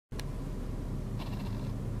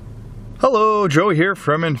Hello, Joe here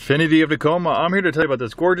from Infiniti of Tacoma. I'm here to tell you about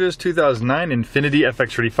this gorgeous 2009 Infiniti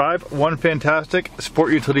FX35, one fantastic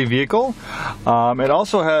sport utility vehicle. It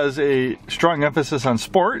also has a strong emphasis on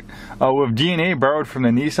sport with DNA borrowed from the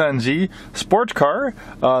Nissan Z sports car.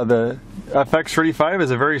 The FX35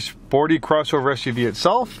 is a very sporty crossover SUV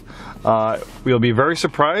itself. We'll be very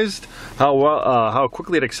surprised how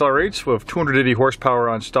quickly it accelerates with 280 horsepower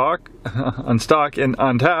on stock and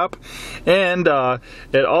on tap, and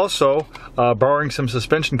it also, borrowing some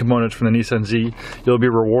suspension components from the Nissan Z, you'll be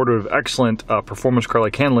rewarded with excellent performance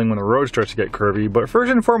car-like handling when the road starts to get curvy. But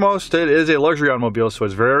first and foremost, it is a luxury automobile, so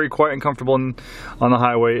it's very quiet and comfortable on the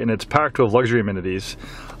highway, and it's packed with luxury amenities.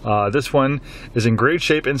 This one is in great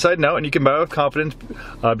shape inside and out, and you can buy it with confidence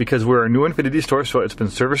because we're a new Infiniti store, so it's been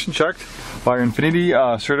serviced and checked by our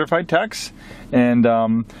Infiniti certified techs, and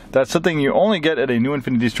that's something you only get at a new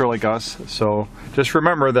Infiniti store like us. So just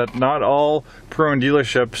remember that not all pre-owned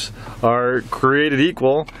dealerships are created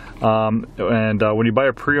equal, and when you buy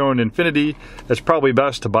a pre-owned Infiniti, it's probably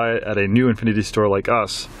best to buy it at a new Infiniti store like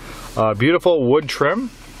us. Beautiful wood trim,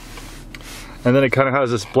 and then it kind of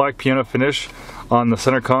has this black piano finish on the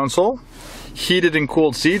center console. Heated and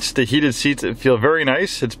cooled seats. The heated seats feel very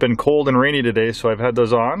nice. It's been cold and rainy today, so I've had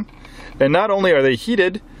those on. And not only are they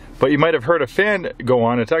heated, but you might have heard a fan go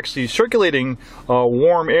on. It's actually circulating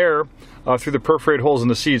warm air through the perforated holes in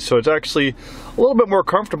the seats, so it's actually a little bit more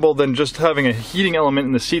comfortable than just having a heating element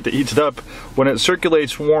in the seat that heats it up. When it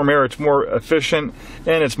circulates warm air, it's more efficient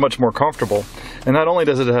and it's much more comfortable. And not only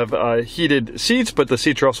does it have heated seats, but the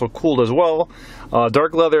seats are also cooled as well.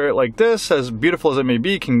 Dark leather like this, as beautiful as it may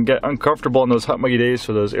be, can get uncomfortable in those hot muggy days,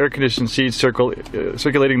 so those air-conditioned seats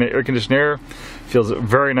circulating the air-conditioned air feels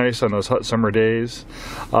very nice on those hot summer days.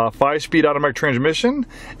 5-speed automatic transmission,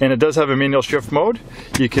 and it does have a manual shift mode.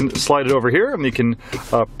 You can slide it over here, and you can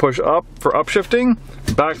push up for upshifting,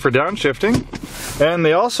 back for downshifting, and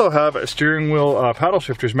they also have steering wheel paddle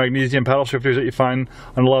shifters, magnesium paddle shifters that you find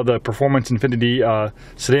on a lot of the performance Infiniti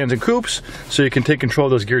sedans and coupes, so you can take control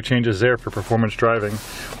of those gear changes there for performance driving.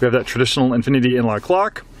 We have that traditional Infiniti in-lock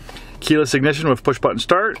lock, keyless ignition with push button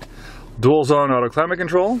start, dual zone auto climate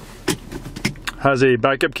control, has a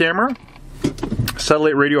backup camera.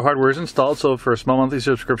 Satellite radio hardware is installed, so for a small monthly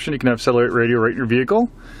subscription you can have satellite radio right in your vehicle.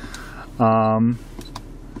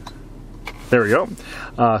 There we go.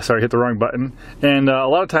 Sorry, hit the wrong button. And a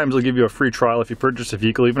lot of times they'll give you a free trial if you purchase a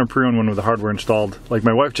vehicle, even a pre-owned one with the hardware installed. Like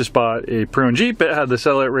my wife just bought a pre-owned Jeep. It had the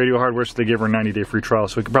satellite radio hardware, so they gave her a 90-day free trial.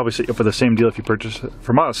 So we could probably set you up with the same deal if you purchase it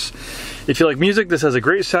from us. If you like music, this has a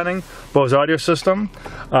great sounding Bose audio system,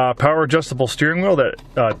 power adjustable steering wheel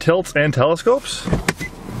that tilts and telescopes.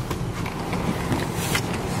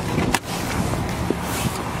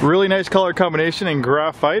 Really nice color combination in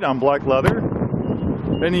graphite on black leather.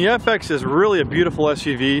 And the FX is really a beautiful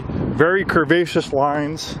SUV, very curvaceous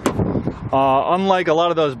lines. Unlike a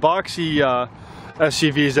lot of those boxy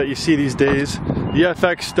SUVs that you see these days, the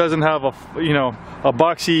FX doesn't have a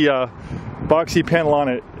boxy panel on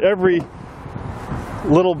it. Every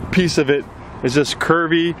little piece of it is just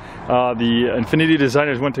curvy. The Infiniti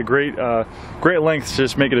designers went to great lengths to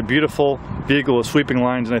just make it a beautiful vehicle with sweeping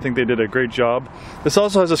lines, and I think they did a great job. This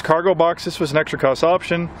also has this cargo box. This was an extra cost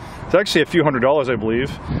option. It's actually a few $100s, I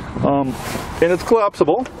believe, and it's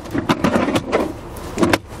collapsible.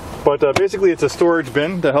 But basically it's a storage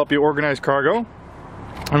bin to help you organize cargo.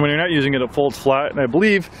 And when you're not using it, it folds flat, and I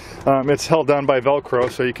believe it's held down by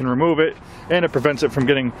Velcro, so you can remove it, and it prevents it from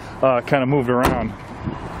getting kind of moved around.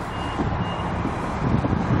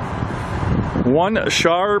 One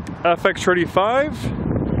sharp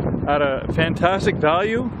FX35 at a fantastic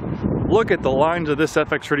value. Look at the lines of this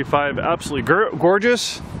FX35, absolutely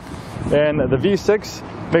gorgeous. And the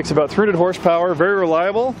V6 makes about 300 horsepower, very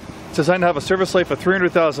reliable. It's designed to have a service life of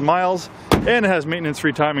 300,000 miles, and it has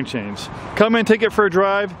maintenance-free timing chains. Come in, take it for a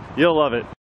drive, you'll love it.